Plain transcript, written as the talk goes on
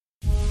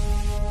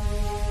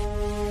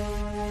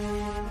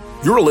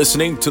You're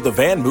listening to the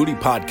Van Moody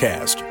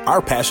Podcast.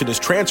 Our passion is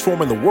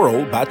transforming the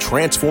world by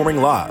transforming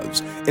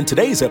lives. In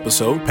today's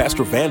episode,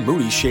 Pastor Van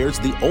Moody shares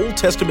the Old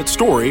Testament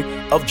story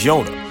of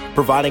Jonah,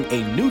 providing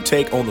a new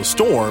take on the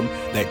storm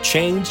that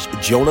changed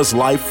Jonah's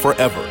life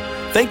forever.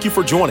 Thank you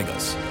for joining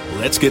us.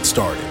 Let's get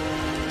started.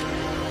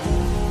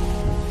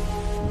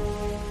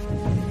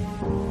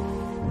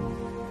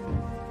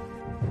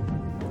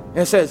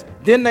 It says,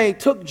 then they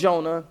took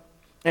Jonah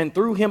and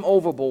threw him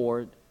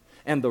overboard,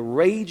 and the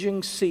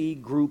raging sea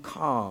grew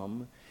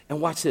calm. And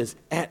watch this.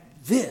 At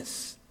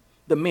this,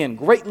 the men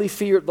greatly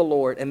feared the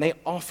Lord, and they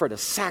offered a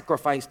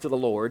sacrifice to the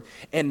Lord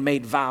and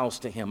made vows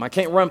to him. I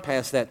can't run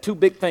past that. Two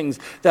big things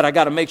that I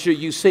got to make sure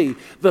you see.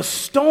 The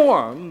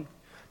storm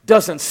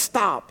doesn't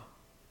stop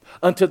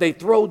until they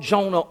throw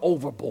Jonah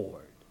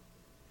overboard.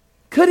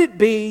 Could it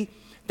be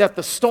that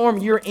the storm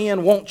you're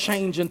in won't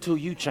change until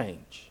you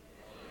change?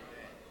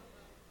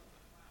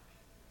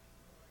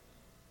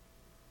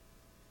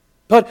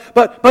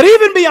 But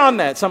even beyond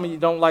that, some of you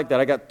don't like that.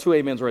 I got two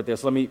amens right there,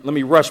 so let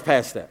me rush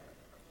past that.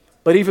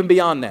 But even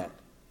beyond that,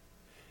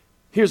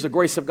 here's the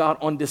grace of God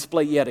on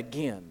display yet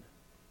again.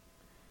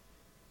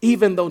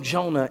 Even though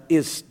Jonah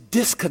is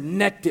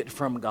disconnected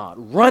from God,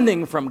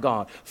 running from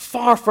God,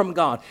 far from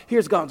God,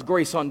 here's God's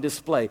grace on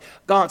display.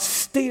 God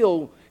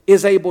still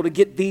is able to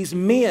get these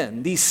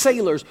men, these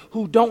sailors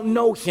who don't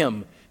know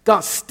him,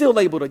 God's still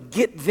able to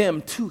get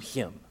them to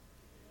him,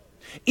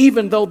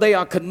 even though they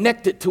are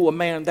connected to a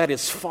man that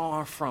is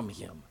far from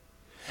him.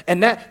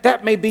 And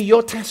that may be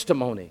your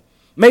testimony.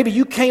 Maybe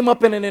you came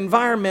up in an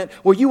environment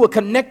where you were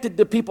connected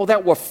to people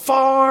that were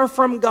far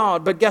from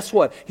God, but guess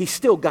what? He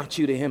still got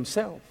you to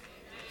himself.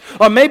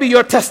 Or maybe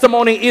your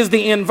testimony is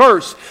the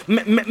inverse.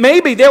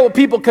 Maybe there were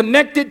people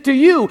connected to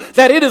you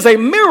that it is a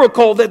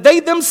miracle that they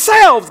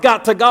themselves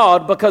got to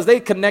God because they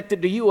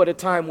connected to you at a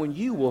time when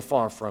you were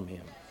far from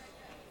him.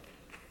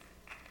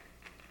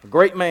 A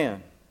great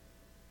man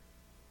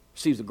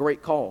receives a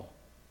great call,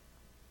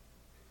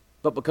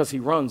 but because he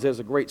runs, there's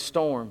a great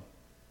storm.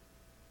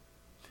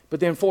 But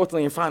then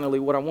fourthly and finally,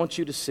 what I want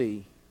you to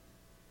see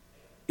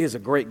is a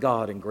great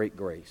God and great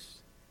grace.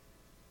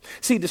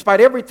 See, despite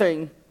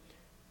everything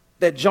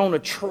that Jonah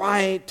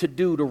tried to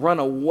do to run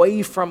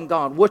away from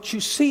God, what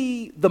you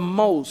see the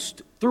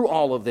most through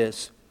all of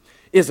this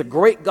is a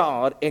great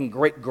God and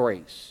great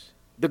grace.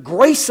 The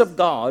grace of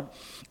God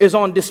is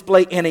on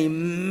display in a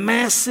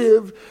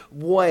massive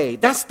way.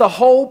 That's the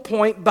whole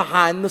point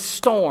behind the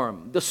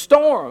storm. The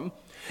storm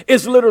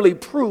is literally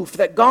proof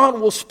that God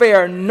will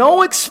spare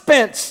no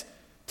expense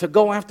to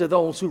go after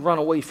those who run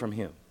away from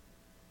him.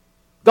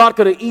 God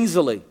could have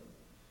easily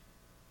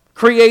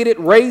created,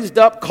 raised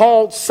up,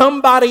 called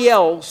somebody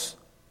else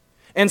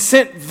and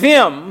sent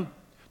them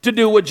to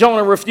do what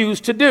Jonah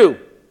refused to do.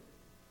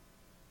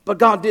 But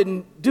God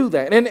didn't do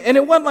that. And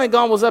it wasn't like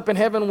God was up in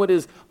heaven with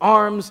his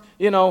arms,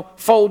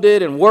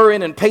 folded and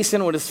worrying and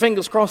pacing with his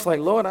fingers crossed like,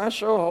 Lord, I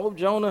sure hope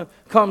Jonah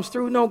comes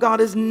through. No, God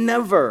is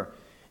never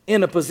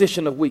in a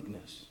position of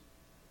weakness.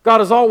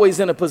 God is always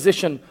in a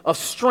position of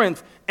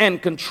strength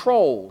and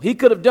control. He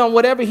could have done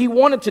whatever he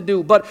wanted to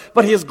do, but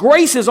his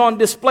grace is on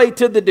display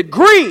to the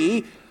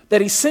degree that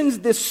he sends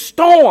this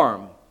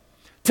storm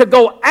to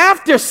go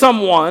after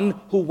someone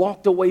who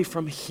walked away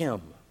from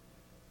him.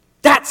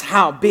 That's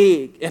how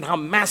big and how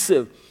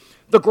massive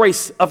the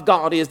grace of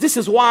God is. This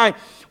is why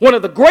one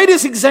of the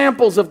greatest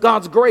examples of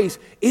God's grace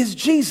is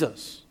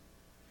Jesus.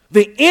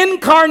 The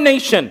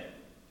incarnation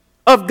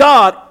of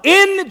God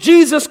in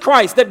Jesus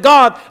Christ, that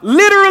God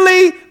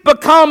literally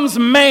becomes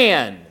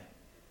man,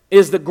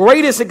 is the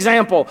greatest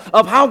example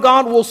of how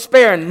God will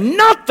spare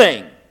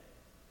nothing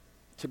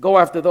to go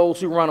after those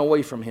who run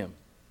away from him.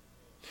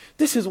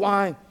 This is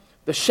why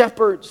the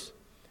shepherds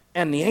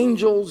and the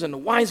angels and the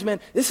wise men,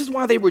 this is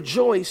why they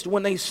rejoiced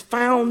when they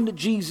found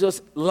Jesus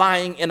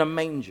lying in a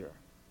manger.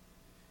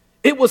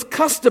 It was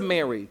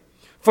customary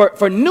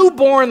for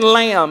newborn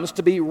lambs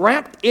to be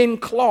wrapped in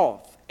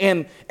cloth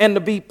and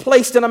to be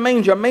placed in a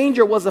manger. A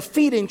manger was a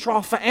feeding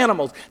trough for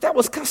animals. That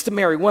was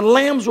customary. When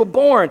lambs were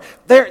born,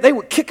 they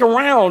would kick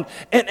around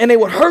and they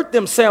would hurt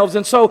themselves.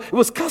 And so it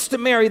was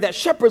customary that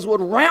shepherds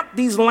would wrap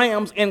these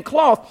lambs in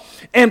cloth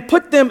and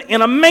put them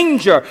in a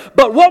manger.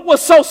 But what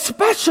was so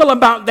special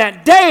about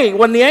that day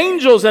when the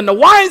angels and the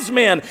wise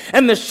men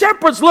and the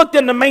shepherds looked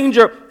in the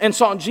manger and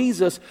saw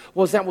Jesus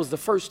was that was the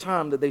first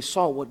time that they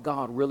saw what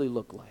God really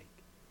looked like.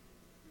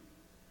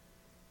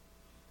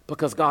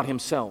 Because God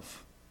himself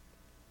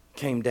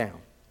came down.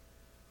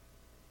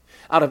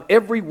 Out of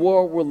every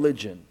world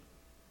religion,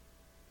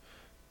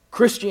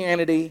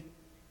 Christianity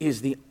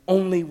is the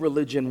only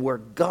religion where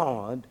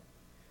God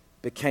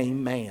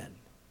became man.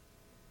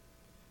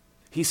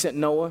 He sent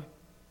Noah,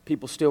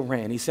 people still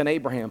ran. He sent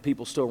Abraham,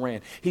 people still ran.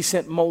 He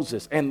sent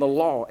Moses and the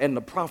law and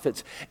the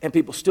prophets, and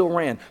people still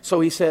ran. So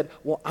he said,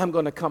 well, I'm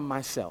going to come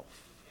myself.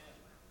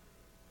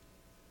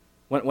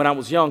 When I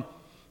was young,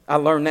 I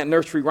learned that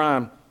nursery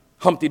rhyme,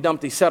 Humpty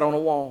Dumpty sat on a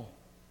wall.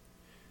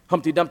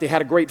 Humpty Dumpty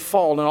had a great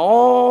fall, and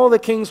all the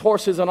king's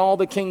horses and all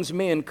the king's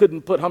men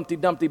couldn't put Humpty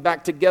Dumpty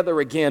back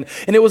together again.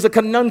 And it was a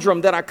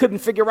conundrum that I couldn't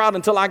figure out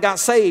until I got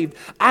saved.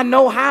 I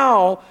know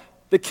how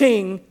the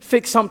king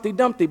fixed Humpty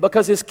Dumpty,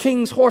 because his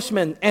king's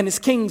horsemen and his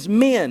king's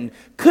men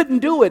couldn't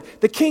do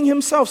it. The king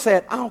himself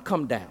said, I'll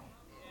come down.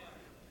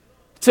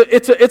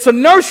 It's a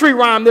nursery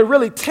rhyme that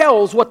really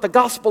tells what the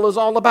gospel is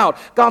all about.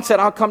 God said,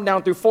 I'll come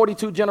down through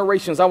 42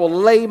 generations. I will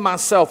lay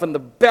myself in the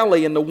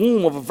belly, in the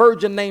womb of a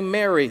virgin named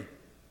Mary.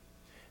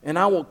 And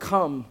I will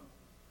come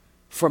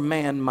for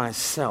man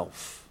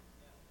myself.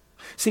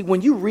 See,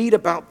 when you read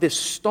about this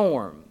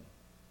storm,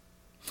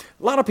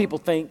 a lot of people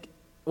think,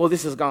 well,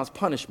 this is God's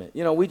punishment.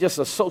 You know, we just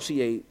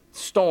associate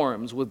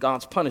storms with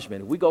God's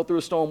punishment. If we go through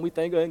a storm, we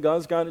think, hey,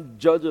 God's going to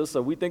judge us,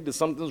 or we think that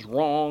something's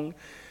wrong.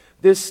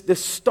 This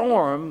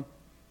storm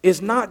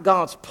is not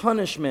God's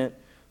punishment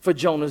for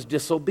Jonah's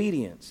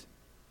disobedience.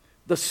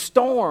 The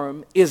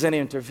storm is an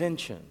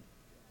intervention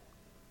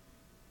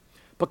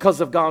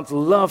because of God's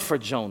love for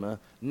Jonah,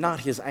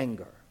 not his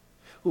anger.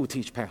 Ooh,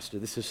 teach, Pastor,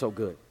 this is so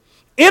good.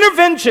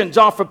 Interventions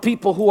are for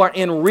people who are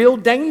in real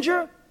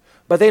danger,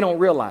 but they don't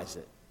realize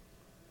it.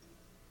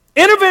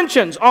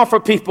 Interventions are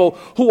for people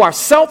who are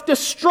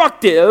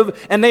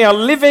self-destructive and they are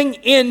living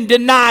in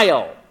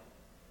denial.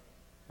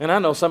 And I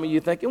know some of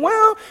you thinking,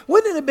 well,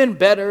 wouldn't it have been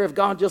better if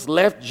God just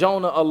left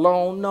Jonah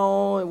alone?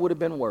 No, it would have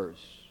been worse.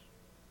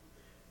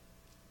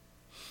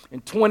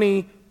 In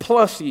 20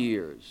 plus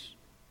years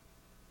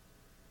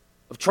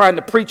of trying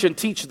to preach and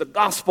teach the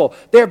gospel,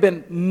 there have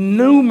been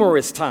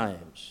numerous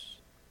times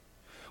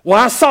when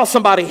I saw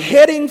somebody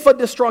heading for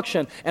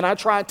destruction and I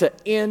tried to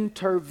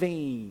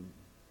intervene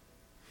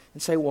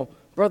and say, well,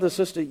 brother,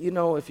 sister, you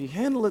know, if you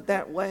handle it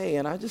that way,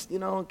 and I just, you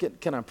know,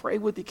 can I pray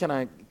with you? Can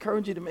I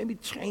encourage you to maybe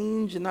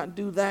change and not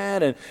do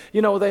that? And,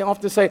 you know, they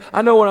often say,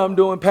 I know what I'm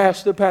doing,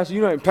 Pastor,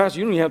 you know, Pastor,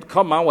 you don't even have to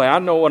come my way. I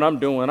know what I'm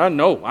doing. I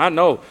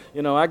know.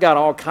 You know, I got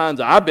all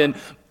kinds of,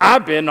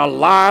 I've been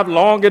alive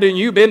longer than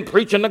you've been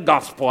preaching the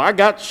gospel. I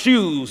got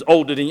shoes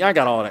older than you. I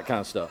got all that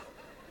kind of stuff.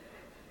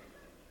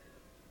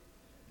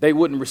 They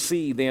wouldn't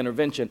receive the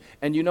intervention.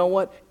 And you know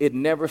what? It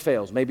never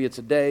fails. Maybe it's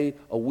a day,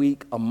 a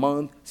week, a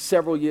month,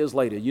 several years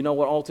later. You know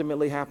what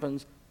ultimately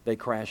happens? They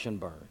crash and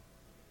burn.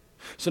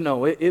 So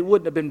no, it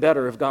wouldn't have been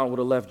better if God would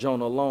have left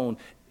Jonah alone.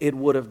 It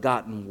would have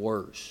gotten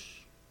worse.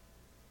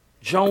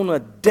 Jonah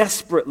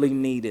desperately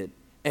needed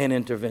an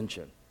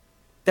intervention.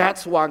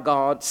 That's why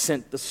God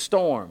sent the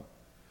storm.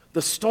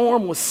 The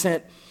storm was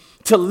sent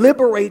to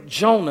liberate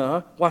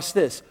Jonah, watch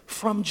this,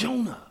 from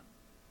Jonah.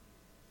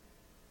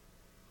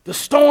 The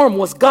storm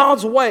was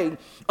God's way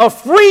of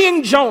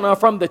freeing Jonah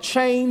from the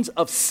chains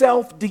of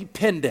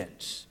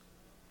self-dependence.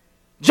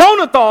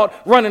 Jonah thought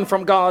running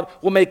from God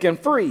will make him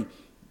free,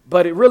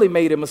 but it really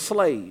made him a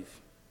slave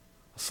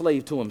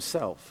to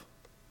himself.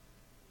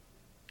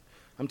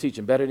 I'm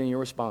teaching better than you're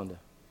responding.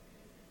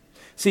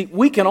 See,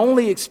 we can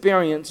only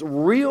experience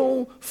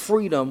real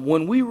freedom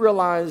when we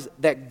realize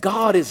that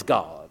God is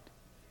God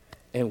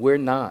and we're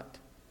not.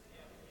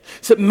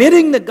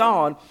 Submitting to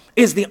God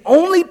is the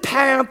only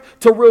path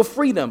to real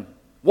freedom.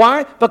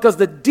 Why? Because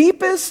the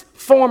deepest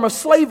form of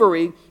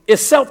slavery is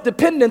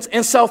self-dependence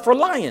and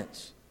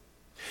self-reliance.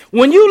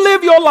 When you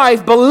live your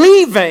life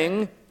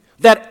believing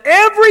that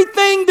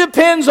everything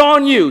depends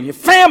on you, your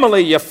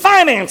family, your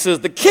finances,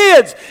 the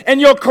kids, and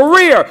your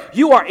career,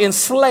 you are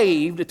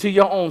enslaved to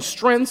your own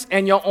strengths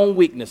and your own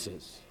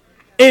weaknesses.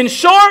 In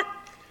short,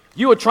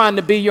 you are trying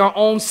to be your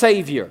own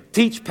savior.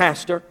 Teach,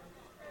 Pastor.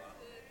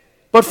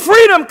 But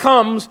freedom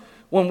comes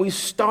when we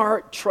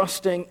start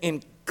trusting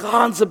in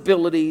God's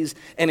abilities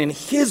and in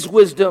his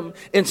wisdom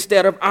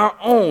instead of our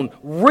own.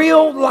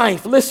 Real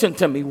life, listen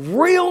to me,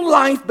 real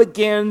life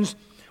begins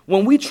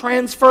when we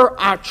transfer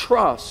our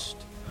trust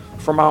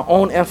from our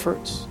own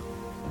efforts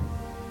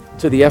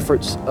to the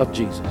efforts of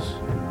Jesus.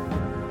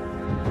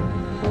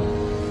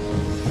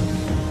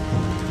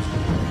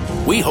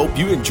 We hope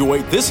you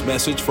enjoyed this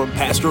message from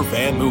Pastor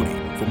Van Moody.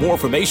 For more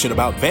information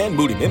about Van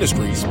Moody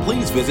Ministries,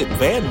 please visit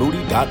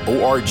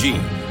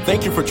vanmoody.org.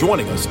 Thank you for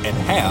joining us and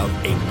have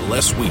a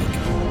blessed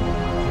week.